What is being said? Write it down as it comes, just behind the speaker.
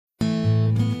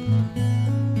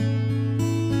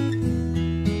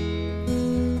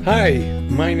Hi,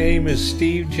 my name is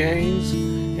Steve James,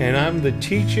 and I'm the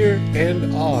teacher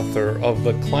and author of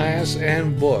the class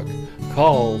and book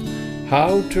called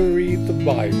How to Read the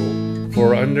Bible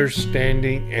for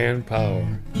Understanding and Power.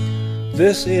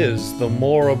 This is the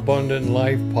More Abundant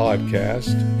Life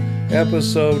podcast,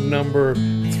 episode number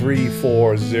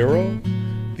 340,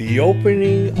 The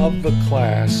Opening of the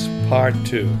Class, Part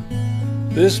 2.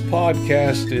 This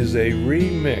podcast is a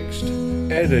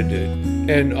remixed, edited,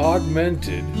 and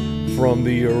augmented from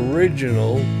the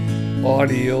original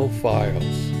audio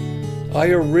files. I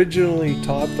originally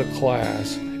taught the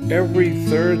class every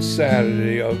third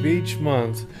Saturday of each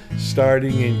month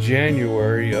starting in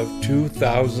January of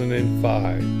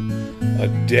 2005, a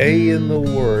day in the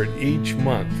Word each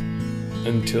month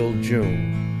until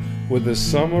June, with a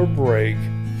summer break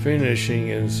finishing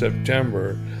in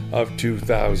September of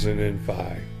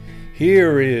 2005.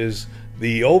 Here is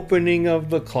the opening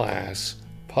of the class,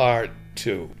 Part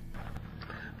 2.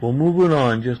 Well, moving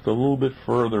on just a little bit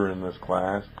further in this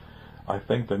class, I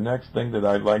think the next thing that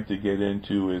I'd like to get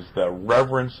into is the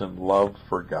reverence and love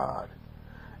for God.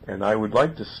 And I would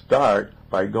like to start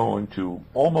by going to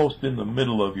almost in the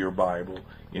middle of your Bible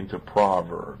into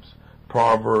Proverbs.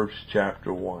 Proverbs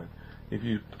chapter 1. If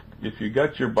you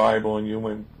got your Bible and you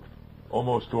went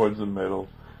almost towards the middle,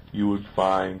 you would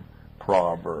find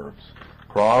Proverbs.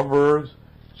 Proverbs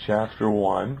chapter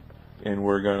 1, and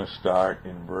we're going to start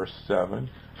in verse 7.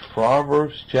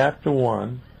 Proverbs chapter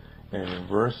 1, and in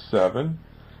verse 7,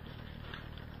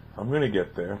 I'm going to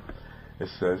get there. It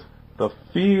says, "The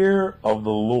fear of the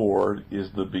Lord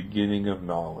is the beginning of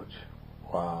knowledge."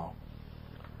 Wow.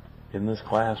 In this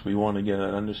class, we want to get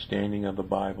an understanding of the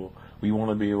Bible. We want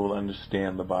to be able to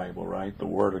understand the Bible, right? The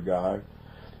Word of God.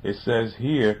 It says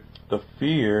here, the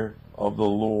fear of the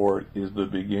Lord is the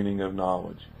beginning of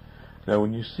knowledge. Now,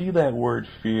 when you see that word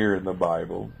fear in the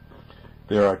Bible,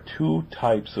 there are two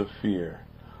types of fear.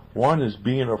 One is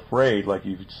being afraid, like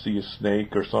you see a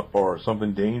snake or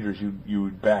something dangerous, you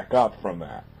would back up from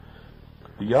that.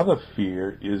 The other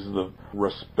fear is the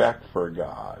respect for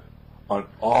God, an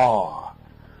awe,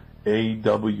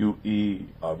 A-W-E,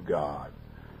 of God.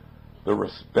 The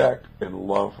respect and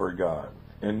love for God.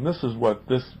 And this is what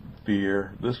this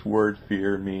word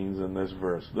fear means in this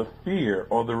verse. The fear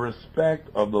or the respect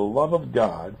of the love of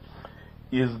God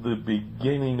is the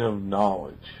beginning of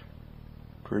knowledge.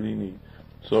 Pretty neat.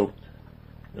 So,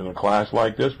 in a class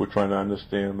like this, we're trying to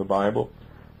understand the Bible.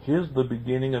 Here's the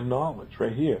beginning of knowledge,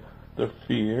 right here. The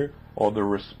fear or the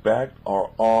respect or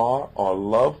awe or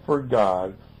love for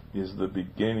God is the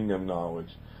beginning of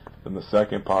knowledge. And the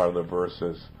second part of the verse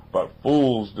says, "But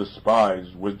fools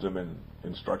despise wisdom and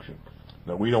instruction."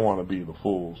 Now, we don't want to be the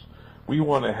fools. We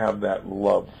want to have that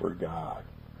love for God.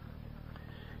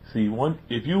 See,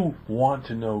 if you want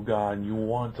to know God and you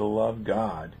want to love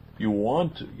God, you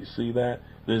see that?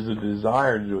 There's a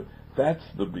desire to do it. That's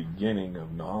the beginning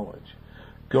of knowledge.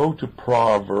 Go to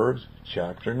Proverbs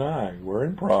chapter 9. We're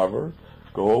in Proverbs.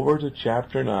 Go over to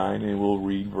chapter 9 and we'll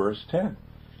read verse 10.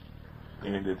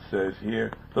 And it says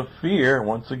here, the fear,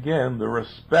 once again, the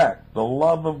respect, the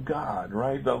love of God,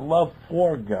 right? The love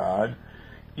for God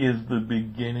is the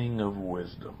beginning of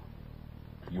wisdom.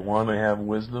 You want to have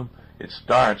wisdom? It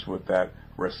starts with that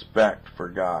respect for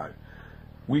God.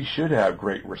 We should have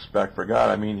great respect for God.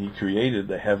 I mean, He created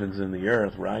the heavens and the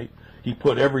earth, right? He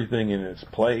put everything in its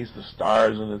place, the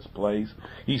stars in its place.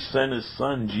 He sent His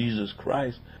Son, Jesus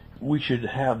Christ. We should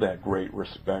have that great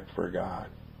respect for God.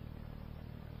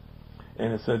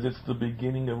 And it says it's the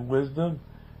beginning of wisdom,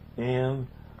 and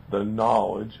the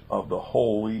knowledge of the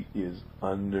holy is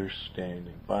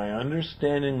understanding. By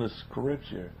understanding the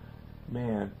Scripture,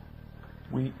 man,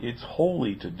 it's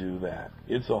holy to do that.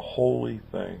 It's a holy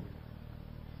thing.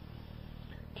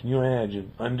 Can you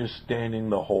imagine understanding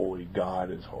the holy?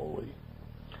 God is holy.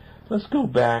 Let's go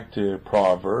back to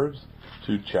Proverbs,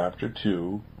 to chapter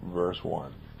 2, verse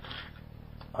 1.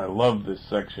 I love this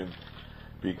section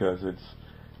because it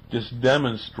just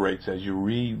demonstrates, as you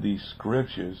read these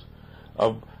scriptures,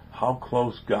 of how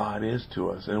close God is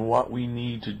to us and what we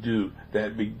need to do,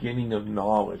 that beginning of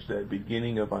knowledge, that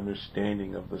beginning of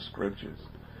understanding of the Scriptures.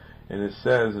 And it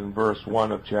says in verse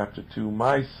 1 of chapter 2,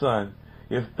 "My son,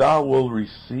 if thou wilt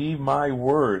receive my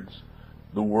words,"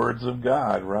 the words of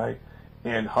God, right,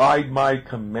 "and hide my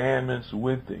commandments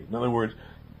with thee." In other words,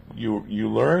 you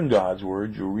learn God's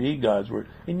word, you read God's word,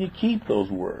 and you keep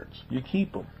those words. You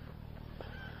keep them.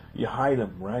 You hide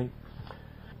them, right?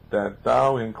 "That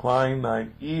thou incline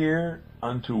thine ear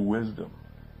unto wisdom,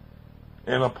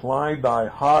 and apply thy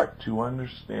heart to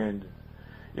understanding.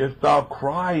 If thou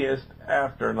criest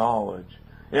after knowledge,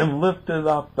 and lifted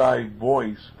up thy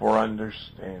voice for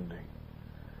understanding."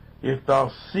 If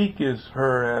thou seekest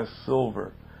her as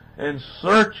silver, and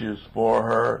searchest for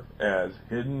her as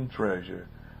hidden treasure,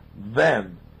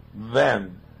 then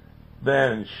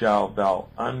shalt thou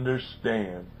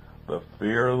understand the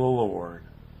fear of the Lord,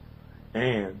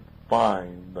 and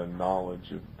find the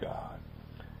knowledge of God.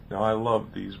 Now I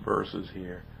love these verses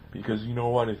here, because you know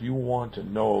what? If you want to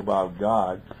know about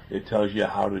God, it tells you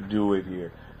how to do it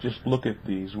here. Just look at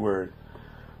these words.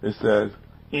 It says,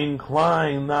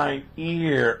 incline thine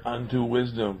ear unto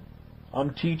wisdom.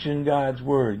 I'm teaching God's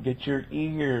word. Get your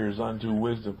ears unto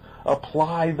wisdom.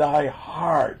 Apply thy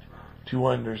heart to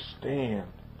understand.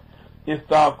 If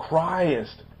thou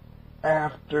criest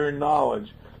after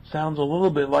knowledge, sounds a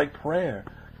little bit like prayer.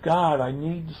 God, I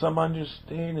need some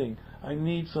understanding. I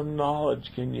need some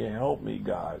knowledge. Can you help me,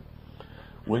 God?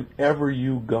 Whenever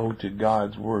you go to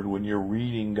God's word, when you're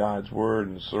reading God's word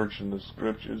and searching the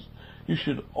scriptures, you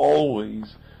should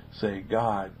always say,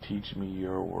 God, teach me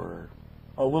your word.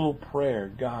 A little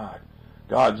prayer, God.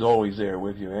 God's always there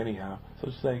with you anyhow.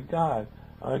 So say, God,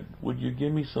 would you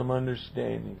give me some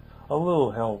understanding, a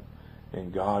little help?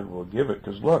 And God will give it.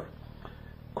 Because look,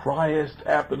 criest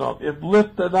after knowledge. If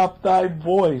lifted up thy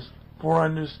voice for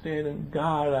understanding,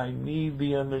 God, I need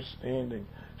the understanding.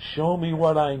 Show me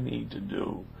what I need to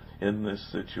do in this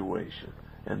situation.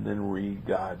 And then read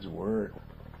God's word.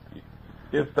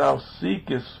 If thou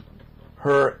seekest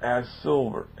her as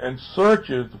silver, and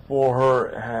searchest for her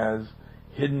as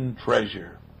hidden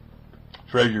treasure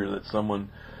that someone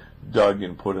dug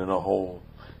and put in a hole.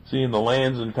 See, in the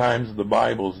lands and times of the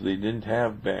Bibles, they didn't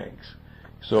have banks.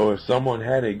 So if someone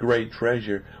had a great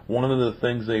treasure, one of the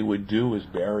things they would do is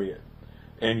bury it.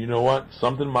 And you know what?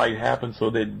 Something might happen, so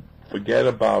they'd forget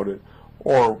about it.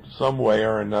 Or some way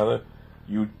or another,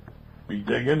 you'd be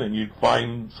digging and you'd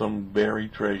find some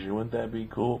buried treasure. Wouldn't that be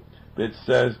cool? It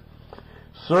says,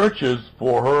 searches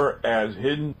for her as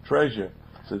hidden treasure.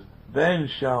 It says, then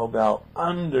shalt thou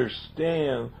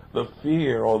understand the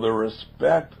fear or the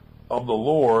respect of the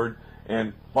Lord,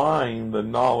 and find the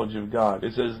knowledge of God.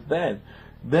 It says then.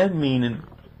 Then meaning,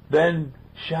 then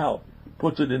shalt.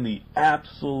 Puts it in the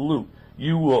absolute.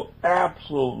 You will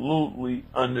absolutely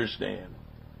understand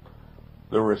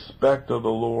the respect of the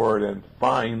Lord and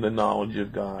find the knowledge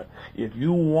of God. If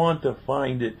you want to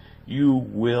find it, you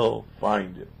will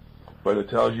find it. But it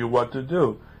tells you what to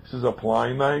do. It says,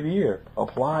 apply thine ear.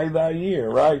 Apply thy ear,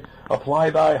 right? Apply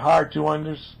thy heart to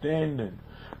understanding.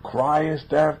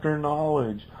 Criest after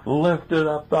knowledge. Lifted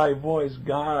up thy voice.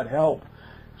 God, help.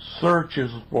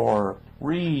 Searches for,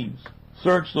 reads.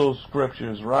 Search those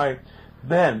scriptures, right?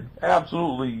 Then,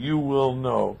 absolutely, you will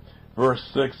know. Verse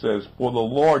 6 says, for the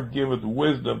Lord giveth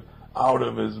wisdom, out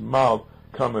of his mouth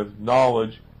cometh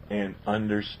knowledge and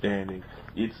understanding.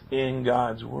 It's in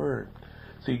God's word.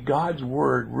 See, God's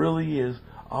word really is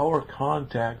our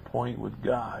contact point with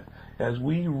God. As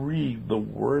we read the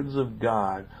words of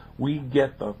God, we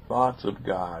get the thoughts of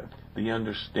God, the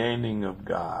understanding of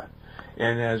God.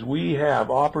 And as we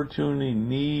have opportunity,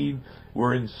 need,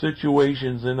 we're in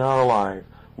situations in our life,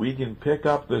 we can pick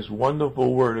up this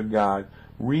wonderful word of God,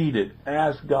 read it,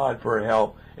 ask God for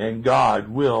help, and God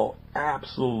will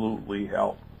absolutely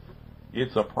help.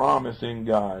 It's a promise in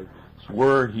God's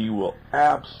word. He will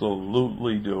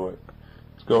absolutely do it.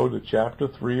 Let's go to chapter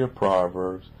 3 of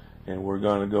Proverbs, and we're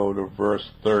going to go to verse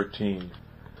 13.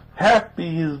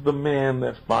 Happy is the man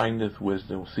that findeth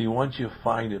wisdom. See, once you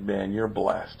find it, man, you're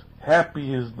blessed.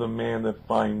 Happy is the man that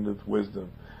findeth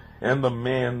wisdom, and the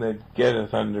man that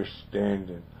getteth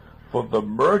understanding. For the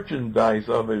merchandise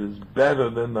of it is better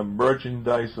than the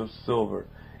merchandise of silver,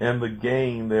 and the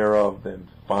gain thereof than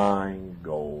fine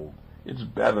gold. It's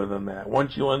better than that.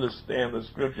 Once you understand the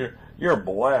scripture, you're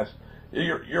blessed.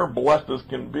 You're blessed as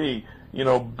can be. You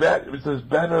know, it says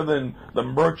better than the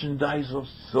merchandise of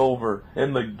silver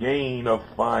and the gain of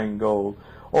fine gold.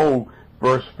 Oh,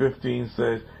 verse 15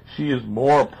 says, she is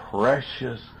more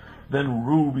precious than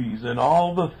rubies, and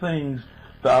all the things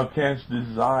thou canst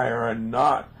desire are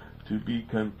not to be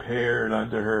compared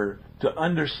unto her. To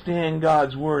understand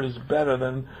God's word is better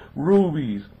than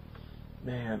rubies.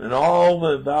 Man, and all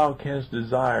that thou canst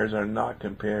desires are not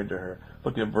compared to her.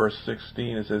 Look at verse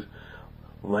 16. It says,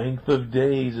 length of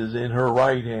days is in her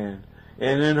right hand,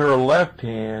 and in her left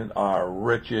hand are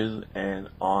riches and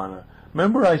honor.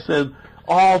 Remember I said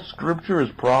all scripture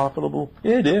is profitable?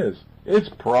 It is. It's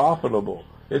profitable.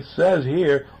 It says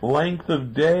here, length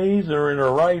of days are in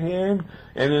her right hand,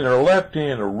 and in her left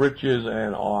hand are riches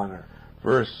and honor.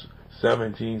 Verse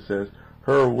 17 says,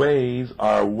 her ways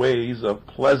are ways of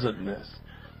pleasantness.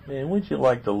 Man, wouldn't you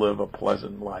like to live a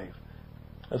pleasant life?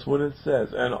 That's what it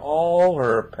says. And all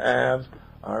her paths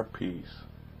are peace.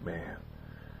 Man,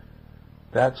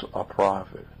 That's a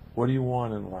prophet. What do you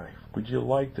want in life? Would you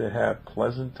like to have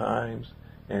pleasant times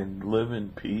and live in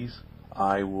peace?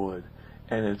 I would.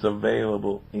 And it's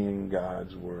available in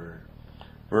God's Word.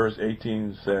 Verse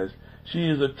 18 says, she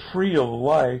is a tree of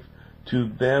life to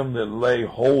them that lay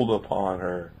hold upon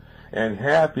her, and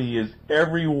happy is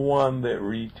every one that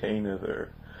retaineth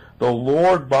her. The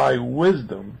Lord by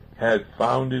wisdom had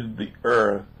founded the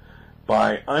earth,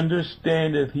 by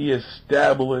understanding he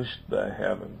established the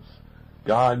heavens.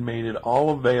 God made it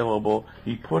all available.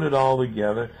 He put it all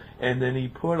together, and then he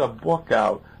put a book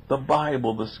out, the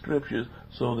Bible, the Scriptures,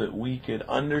 so that we could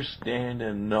understand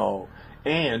and know.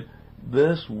 And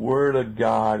this Word of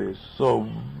God is so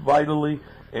vitally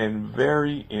and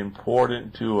very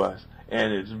important to us,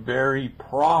 and it's very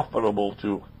profitable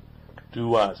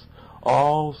to us.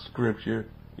 All Scripture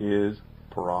is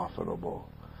profitable.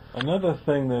 Another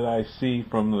thing that I see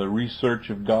from the research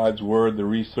of God's Word, the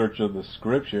research of the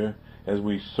Scripture, as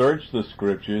we search the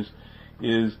Scriptures,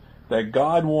 is that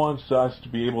God wants us to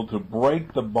be able to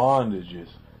break the bondages,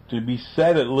 to be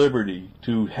set at liberty,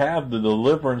 to have the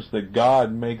deliverance that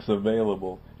God makes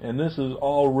available. And this is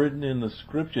all written in the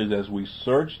Scriptures as we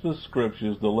search the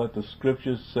Scriptures to let the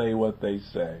Scriptures say what they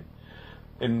say.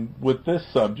 And with this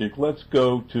subject, let's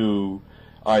go to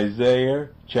Isaiah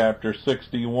chapter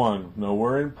 61. Now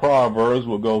we're in Proverbs.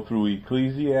 We'll go through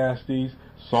Ecclesiastes,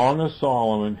 Song of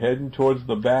Solomon, heading towards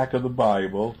the back of the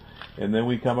Bible, and then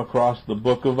we come across the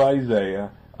book of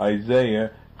Isaiah,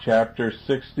 Isaiah chapter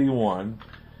 61,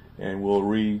 and we'll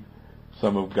read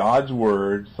some of God's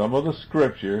Word, some of the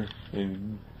Scripture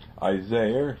in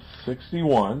Isaiah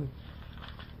 61,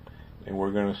 and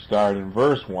we're going to start in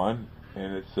verse 1,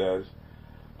 and it says,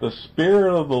 the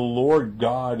Spirit of the Lord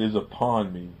God is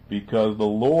upon me, because the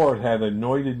Lord hath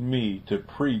anointed me to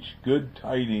preach good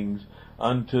tidings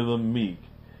unto the meek.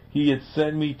 He hath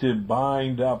sent me to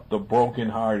bind up the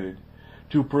brokenhearted,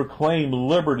 to proclaim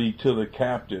liberty to the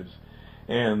captives,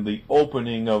 and the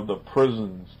opening of the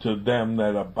prisons to them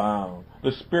that are bound.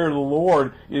 The Spirit of the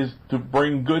Lord is to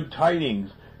bring good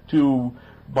tidings, to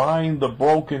bind the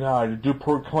brokenhearted, to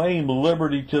proclaim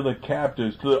liberty to the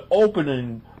captives, to the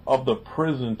opening of the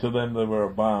prison to them that are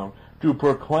bound, to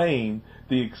proclaim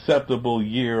the acceptable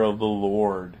year of the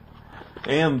Lord,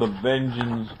 and the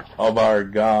vengeance of our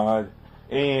God,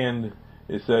 and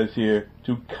it says here,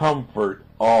 to comfort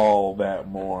all that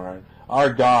mourn.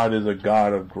 Our God is a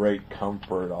God of great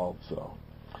comfort also.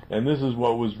 And this is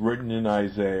what was written in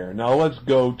Isaiah. Now let's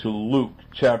go to Luke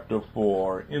chapter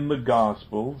 4. In the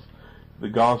Gospels, the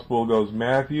Gospel goes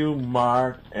Matthew,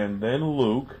 Mark, and then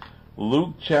Luke.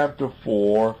 Luke chapter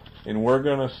 4, and we're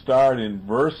going to start in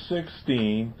verse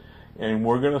 16, and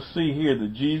we're going to see here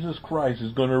that Jesus Christ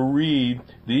is going to read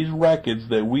these records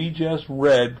that we just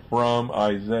read from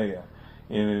Isaiah.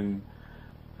 And in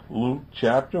Luke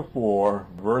chapter 4,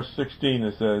 verse 16,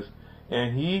 it says,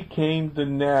 and he came to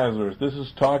Nazareth. This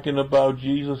is talking about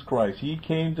Jesus Christ. He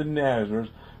came to Nazareth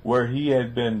where he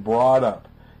had been brought up.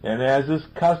 And as his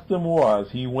custom was,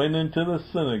 he went into the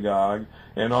synagogue,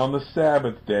 and on the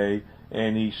Sabbath day,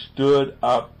 and he stood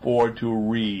up for to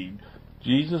read.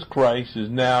 Jesus Christ is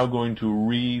now going to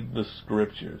read the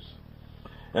Scriptures.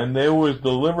 And there was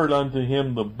delivered unto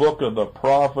him the book of the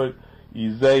prophet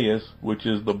Isaiah, which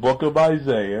is the book of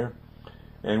Isaiah.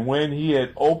 And when he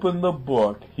had opened the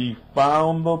book, he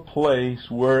found the place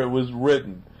where it was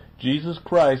written. Jesus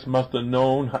Christ must have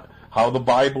known how the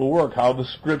Bible worked, how the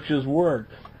Scriptures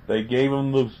worked. They gave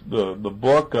him the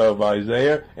book of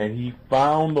Isaiah, and he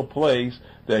found the place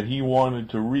that he wanted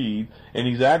to read, and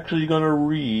he's actually going to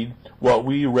read what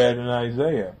we read in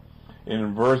Isaiah. And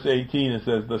in verse 18 it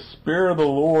says, the Spirit of the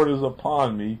Lord is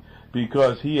upon me,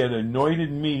 because he had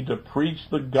anointed me to preach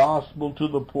the gospel to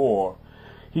the poor.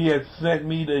 He had sent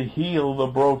me to heal the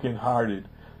brokenhearted,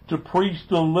 to preach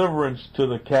deliverance to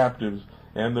the captives,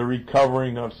 and the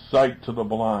recovering of sight to the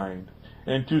blind,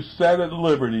 and to set at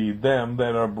liberty them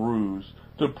that are bruised,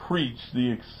 to preach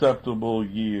the acceptable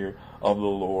year of the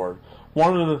Lord.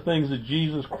 One of the things that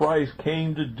Jesus Christ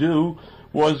came to do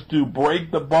was to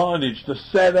break the bondage, to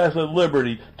set us at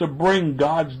liberty, to bring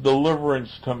God's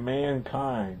deliverance to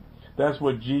mankind. That's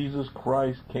what Jesus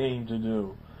Christ came to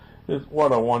do.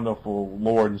 What a wonderful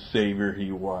Lord and Savior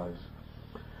he was.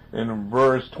 And in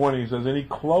verse 20 it says, and he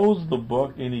closed the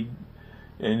book, and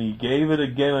he gave it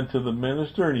again unto the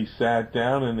minister, and he sat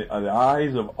down, and the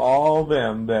eyes of all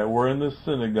them that were in the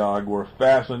synagogue were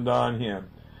fastened on him.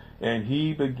 And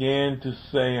he began to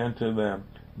say unto them,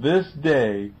 this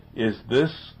day is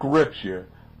this Scripture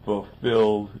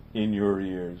fulfilled in your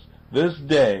ears. This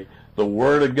day, the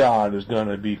Word of God is going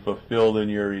to be fulfilled in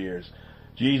your ears.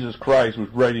 Jesus Christ was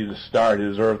ready to start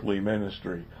his earthly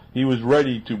ministry. He was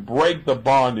ready to break the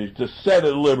bondage, to set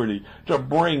at liberty, to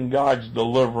bring God's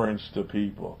deliverance to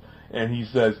people. And he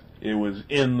says, it was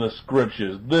in the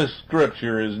Scriptures. This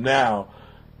Scripture is now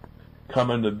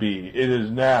coming to be. It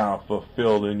is now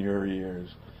fulfilled in your ears.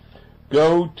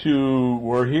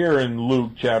 We're here in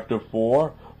Luke chapter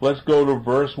 4. Let's go to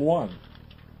verse 1.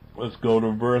 Let's go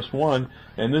to verse 1.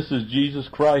 And this is Jesus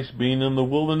Christ being in the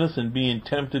wilderness and being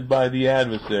tempted by the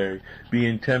adversary,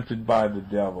 being tempted by the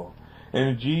devil.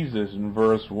 And Jesus, in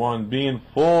verse 1, being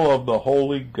full of the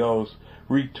Holy Ghost,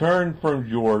 returned from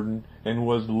Jordan and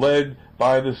was led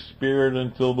by the Spirit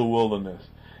until the wilderness,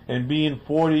 and being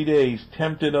 40 days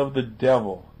tempted of the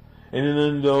devil, and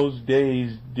in those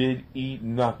days did eat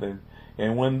nothing.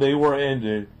 And when they were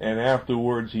ended, and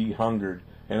afterwards he hungered.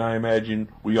 And I imagine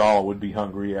we all would be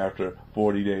hungry after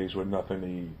 40 days with nothing to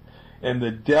eat. And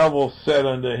the devil said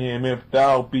unto him, If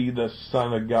thou be the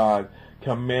Son of God,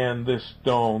 command this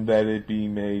stone that it be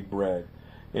made bread.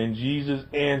 And Jesus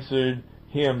answered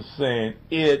him, saying,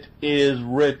 It is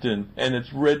written, and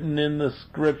it's written in the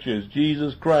Scriptures.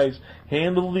 Jesus Christ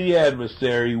handled the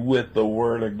adversary with the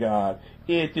Word of God.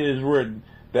 It is written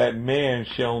that man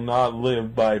shall not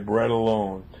live by bread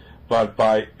alone, but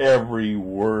by every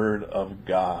word of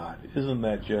God. Isn't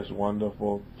that just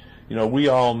wonderful? You know, we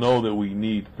all know that we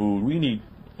need food. We need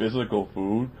physical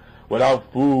food.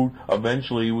 Without food,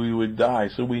 eventually we would die,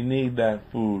 so we need that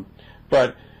food.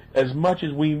 But as much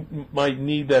as we might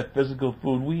need that physical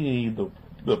food, we need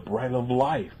the bread of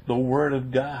life, the Word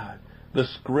of God, the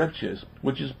Scriptures,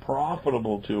 which is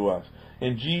profitable to us.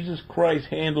 And Jesus Christ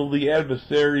handled the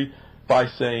adversary by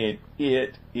saying,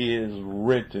 It is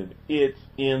written. It's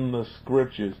in the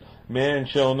Scriptures. Man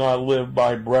shall not live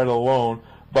by bread alone,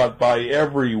 but by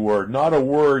every word. Not a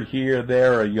word here,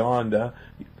 there, or yonder,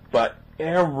 but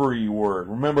every word.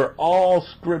 Remember, all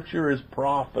Scripture is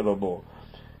profitable.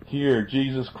 Here,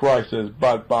 Jesus Christ says,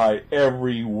 but by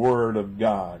every word of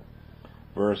God.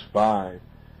 Verse 5.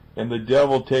 And the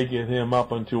devil taketh him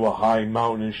up unto a high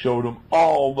mountain and showed him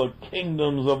all the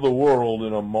kingdoms of the world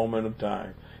in a moment of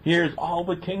time. Here's all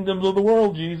the kingdoms of the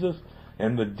world, Jesus.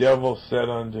 And the devil said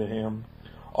unto him,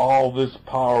 All this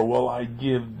power will I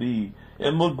give thee,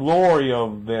 and the glory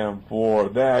of them, for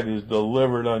that is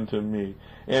delivered unto me,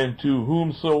 and to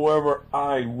whomsoever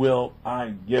I will I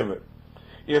give it.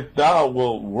 If thou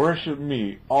wilt worship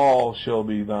me, all shall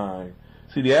be thine.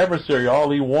 See, the adversary,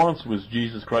 all he wants was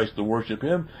Jesus Christ to worship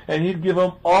him, and he'd give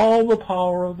him all the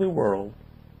power of the world.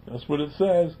 That's what it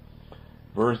says.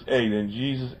 Verse 8, And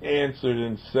Jesus answered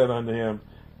and said unto him,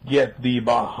 Get thee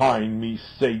behind me,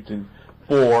 Satan,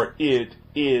 for it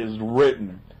is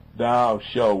written, Thou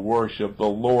shalt worship the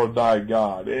Lord thy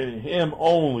God, and him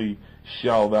only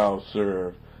shalt thou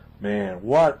serve. Man,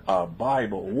 what a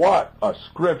Bible, what a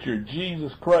Scripture.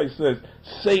 Jesus Christ says,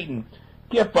 Satan,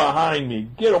 get behind me,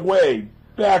 get away,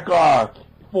 back off,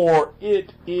 for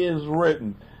it is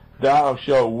written, Thou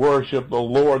shalt worship the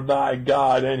Lord thy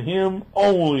God, and him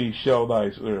only shalt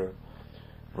thou serve.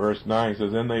 Verse 9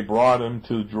 says, And they brought him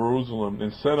to Jerusalem,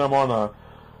 and set him on a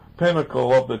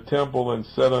pinnacle of the temple, and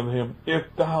said unto him, If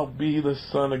thou be the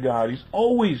Son of God. He's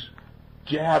always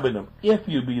jabbing him. If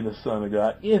you be the Son of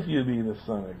God, if you be the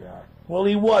Son of God. Well,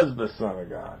 he was the Son of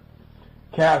God.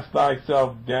 Cast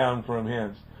thyself down from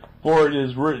hence, for it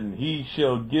is written, He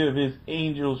shall give his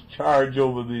angels charge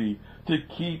over thee, to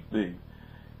keep thee.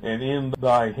 And in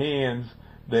thy hands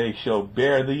they shall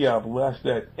bear thee up, lest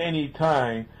at any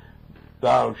time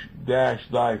thou dash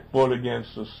thy foot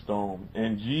against a stone.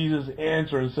 And Jesus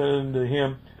answered and said unto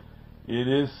him, It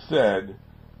is said,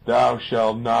 Thou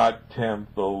shalt not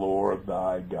tempt the Lord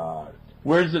thy God.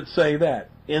 Where does it say that?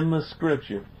 In the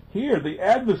Scripture. Here, the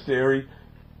adversary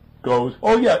goes,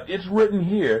 oh yeah, it's written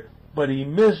here, but he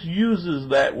misuses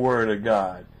that Word of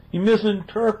God. He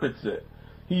misinterprets it.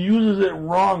 He uses it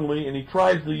wrongly, and he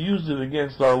tries to use it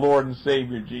against our Lord and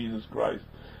Savior, Jesus Christ.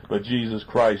 But Jesus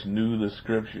Christ knew the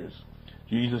Scriptures.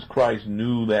 Jesus Christ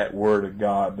knew that Word of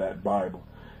God, that Bible.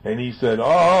 And he said,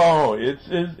 oh, it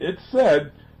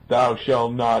said, Thou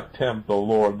shalt not tempt the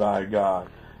Lord thy God.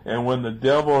 And when the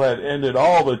devil had ended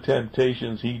all the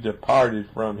temptations, he departed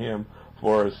from him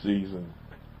for a season.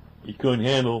 He couldn't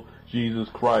handle Jesus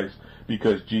Christ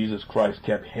because Jesus Christ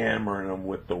kept hammering him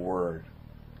with the Word.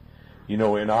 You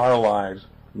know, in our lives,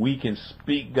 we can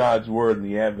speak God's Word and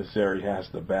the adversary has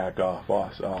to back off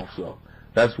us also.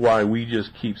 That's why we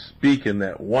just keep speaking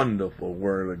that wonderful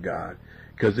Word of God,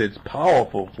 because it's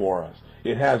powerful for us.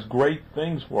 It has great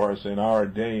things for us in our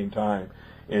day and time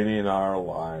and in our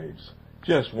lives.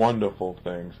 Just wonderful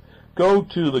things. Go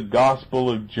to the Gospel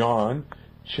of John,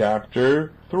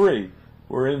 chapter 3.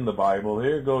 We're in the Bible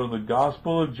here. Go to the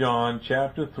Gospel of John,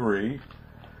 chapter 3.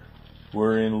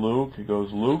 We're in Luke. It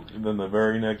goes Luke, and then the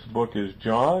very next book is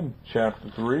John, chapter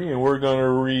 3, and we're going to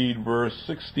read verse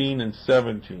 16 and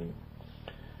 17.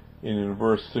 And in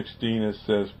verse 16 it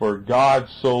says, "For God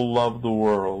so loved the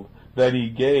world, that he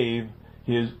gave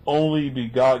his only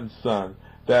begotten Son,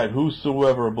 that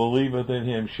whosoever believeth in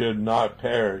him should not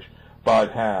perish,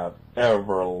 but have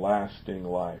everlasting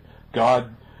life." God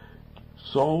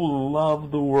so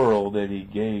loved the world that he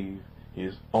gave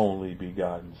his only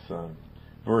begotten Son.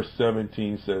 Verse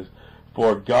 17 says,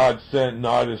 "For God sent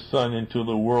not his Son into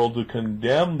the world to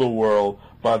condemn the world,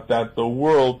 but that the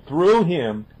world through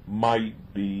him might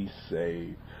be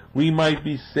saved." We might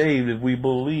be saved if we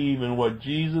believe in what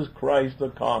Jesus Christ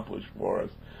accomplished for us.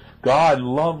 God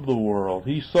loved the world.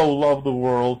 He so loved the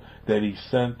world that he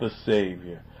sent the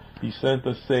Savior. He sent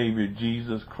the Savior,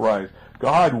 Jesus Christ.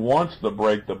 God wants to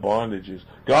break the bondages.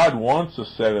 God wants to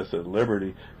set us at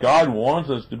liberty. God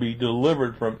wants us to be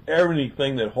delivered from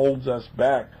everything that holds us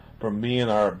back from being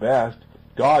our best.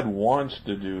 God wants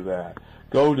to do that.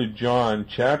 Go to John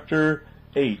chapter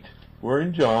 8. We're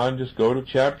in John. Just go to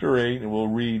chapter 8 and we'll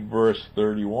read verse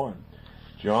 31.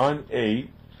 John 8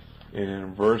 and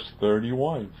in verse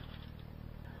 31.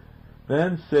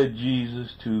 "Then said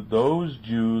Jesus to those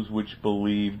Jews which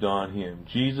believed on him."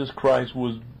 Jesus Christ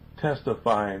was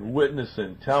testifying,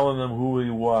 witnessing, telling them who he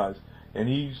was. And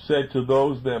he said to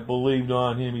those that believed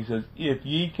on him, he says, "If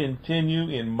ye continue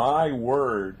in my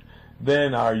word,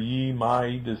 then are ye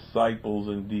my disciples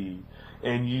indeed.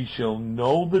 And ye shall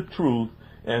know the truth,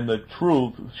 and the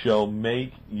truth shall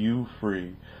make you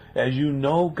free." As you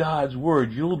know God's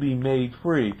word, you'll be made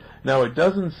free. Now, it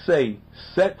doesn't say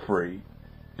set free,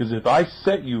 because if I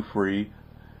set you free,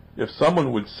 if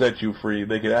someone would set you free,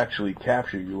 they could actually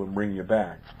capture you and bring you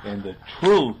back. "And the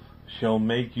truth shall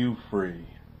make you free."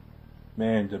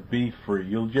 Man, to be free.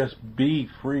 You'll just be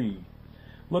free.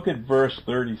 Look at verse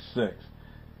 36.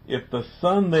 "If the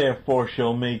Son therefore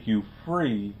shall make you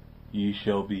free, ye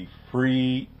shall be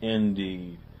free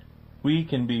indeed." We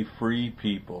can be free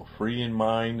people, free in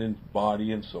mind and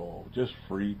body and soul, just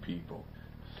free people.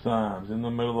 Psalms. In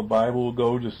the middle of the Bible, we'll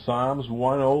go to Psalms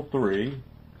 103,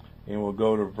 and we'll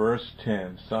go to verse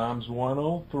 10. Psalms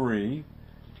 103,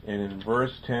 and in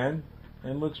verse 10,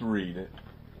 and let's read it.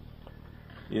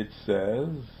 It says,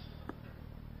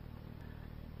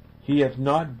 "He hath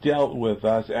not dealt with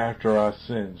us after our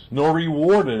sins, nor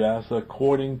rewarded us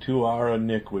according to our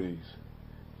iniquities.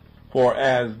 For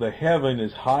as the heaven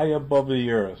is high above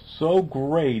the earth, so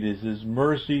great is his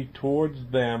mercy towards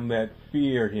them that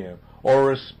fear him, or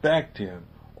respect him,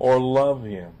 or love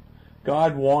him."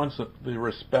 God wants the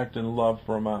respect and love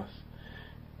from us.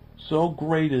 "So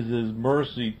great is his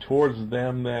mercy towards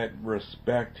them that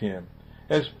respect him.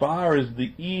 As far as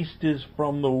the east is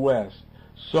from the west,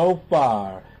 so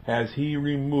far has he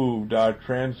removed our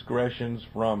transgressions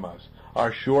from us,"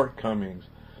 our shortcomings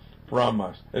from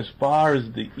us. As far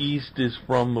as the east is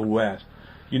from the west.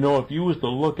 You know, if you was to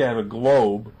look at a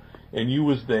globe and you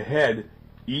was to head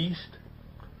east,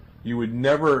 you would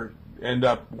never end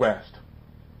up west.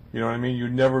 You know what I mean?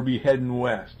 You'd never be heading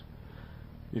west.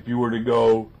 If you were to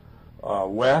go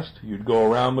west, you'd go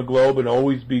around the globe and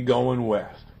always be going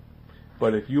west.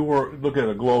 But if you were look at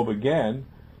a globe again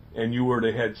and you were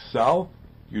to head south,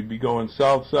 you'd be going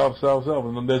south, south, south, south.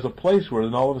 And then there's a place where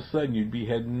then all of a sudden you'd be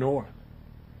heading north.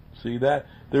 See that?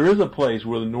 There is a place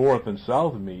where the north and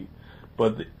south meet,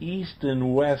 but the east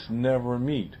and west never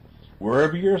meet.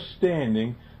 Wherever you're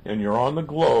standing and you're on the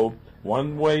globe,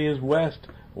 one way is west,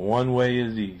 one way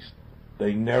is east.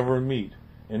 They never meet.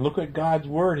 And look at God's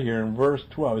word here in verse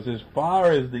 12. It says, "As far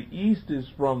as the east is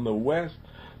from the west,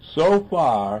 so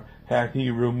far hath he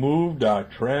removed our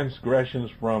transgressions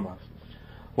from us.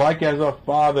 Like as a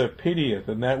father pitieth,"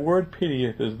 and that word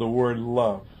pitieth is the word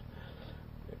love.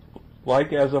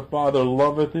 "Like as a father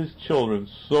loveth his children,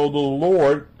 so the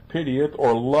Lord pitieth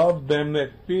or loveth them that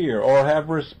fear, or have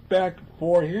respect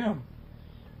for him.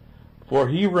 For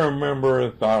he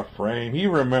remembereth our frame." He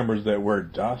remembers that we're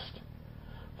dust.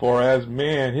 "For as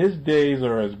man, his days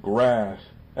are as grass,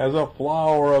 as a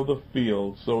flower of the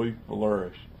field, so he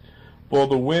flourish. For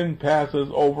the wind passes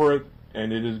over it,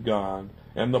 and it is gone,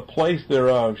 and the place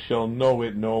thereof shall know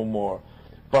it no more.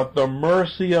 But the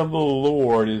mercy of the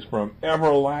Lord is from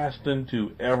everlasting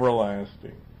to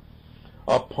everlasting,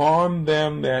 upon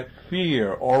them that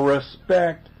fear or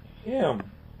respect him,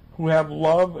 who have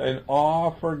love and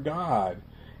awe for God,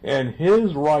 and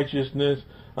his righteousness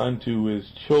unto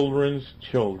his children's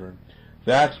children."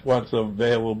 That's what's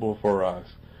available for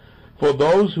us. For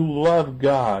those who love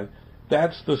God,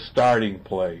 that's the starting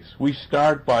place. We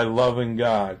start by loving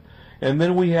God. And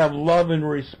then we have love and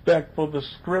respect for the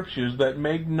scriptures that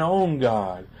make known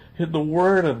God, the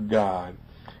Word of God.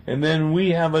 And then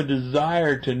we have a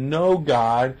desire to know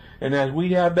God, and as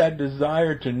we have that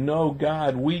desire to know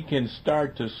God, we can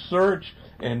start to search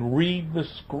and read the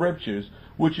Scriptures,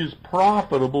 which is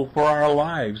profitable for our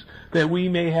lives, that we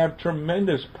may have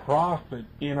tremendous profit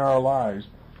in our lives.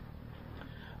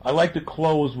 I like to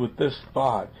close with this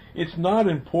thought. It's not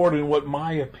important what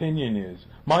my opinion is.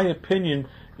 My opinion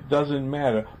doesn't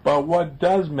matter, but what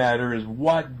does matter is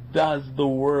what does the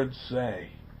Word say?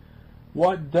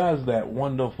 What does that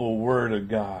wonderful Word of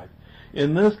God?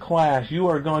 In this class, you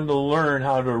are going to learn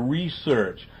how to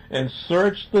research and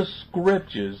search the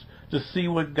Scriptures to see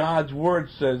what God's Word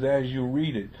says as you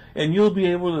read it. And you'll be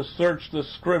able to search the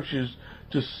Scriptures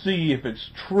to see if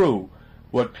it's true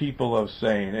what people are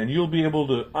saying. And you'll be able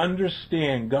to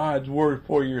understand God's Word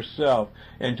for yourself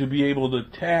and to be able to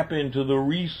tap into the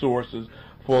resources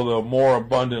for the more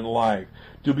abundant life,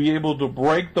 to be able to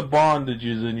break the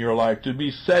bondages in your life, to be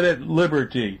set at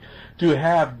liberty, to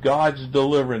have God's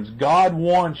deliverance. God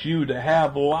wants you to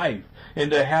have life and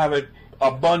to have it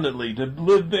abundantly, to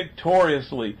live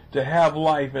victoriously, to have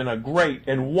life in a great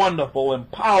and wonderful and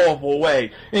powerful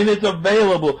way. And it's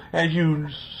available as you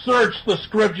search the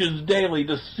Scriptures daily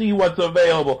to see what's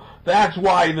available. That's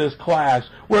why this class,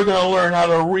 we're going to learn how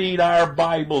to read our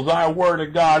Bibles, our Word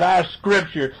of God, our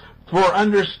Scripture, for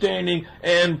understanding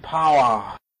and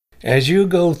power. As you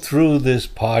go through this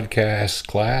podcast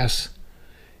class,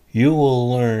 you will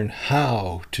learn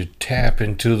how to tap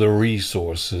into the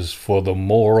resources for the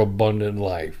more abundant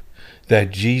life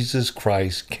that Jesus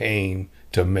Christ came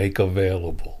to make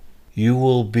available. You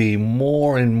will be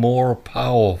more and more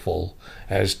powerful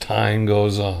as time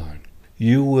goes on.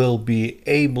 You will be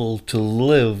able to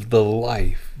live the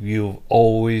life you've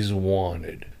always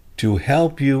wanted. To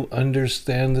help you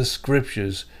understand the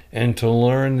Scriptures and to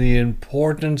learn the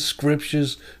important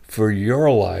Scriptures for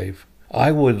your life,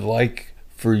 I would like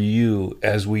for you,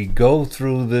 as we go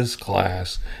through this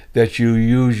class, that you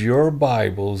use your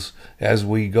Bibles as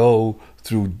we go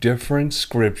through different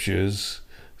Scriptures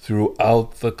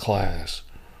throughout the class.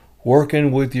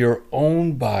 Working with your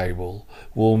own Bible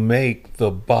will make the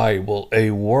Bible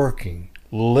a working,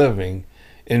 living,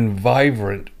 and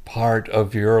vibrant part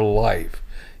of your life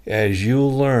as you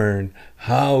learn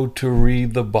how to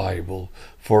read the Bible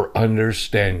for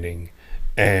understanding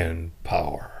and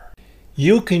power.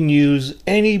 You can use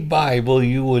any Bible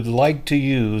you would like to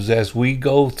use as we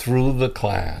go through the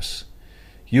class.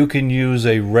 You can use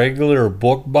a regular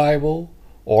book Bible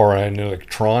or an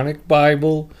electronic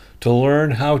Bible to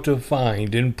learn how to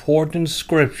find important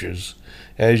Scriptures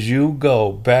as you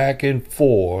go back and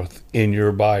forth in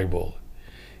your Bible.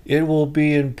 It will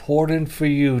be important for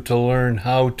you to learn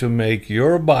how to make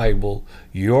your Bible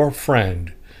your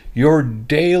friend, your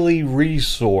daily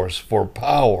resource for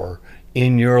power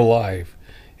in your life,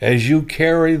 as you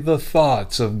carry the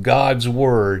thoughts of God's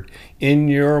Word in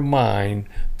your mind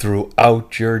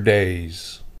throughout your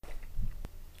days.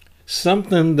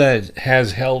 Something that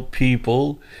has helped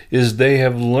people is they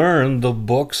have learned the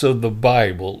books of the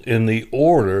Bible in the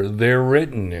order they're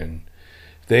written in.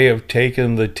 They have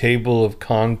taken the table of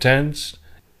contents,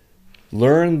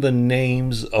 learned the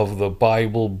names of the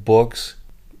Bible books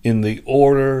in the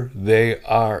order they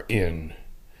are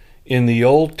in the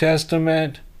Old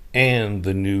Testament and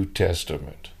the New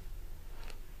Testament.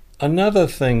 Another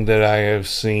thing that I have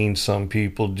seen some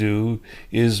people do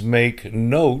is make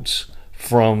notes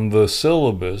from the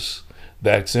syllabus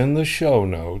that's in the show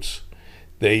notes.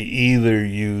 They either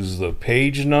use the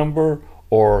page number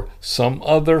or some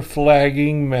other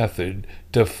flagging method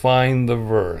to find the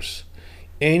verse.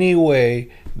 Any way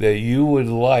that you would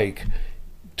like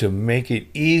to make it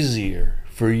easier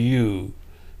for you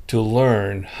to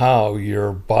learn how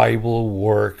your Bible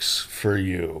works for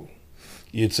you.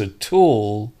 It's a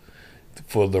tool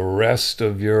for the rest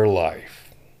of your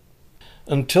life.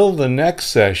 Until the next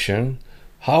session,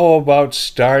 how about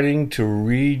starting to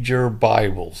read your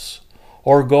Bibles?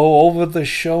 Or go over the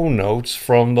show notes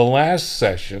from the last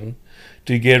session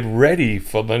to get ready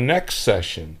for the next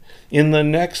session. In the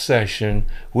next session,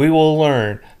 we will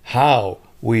learn how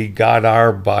we got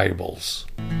our Bibles.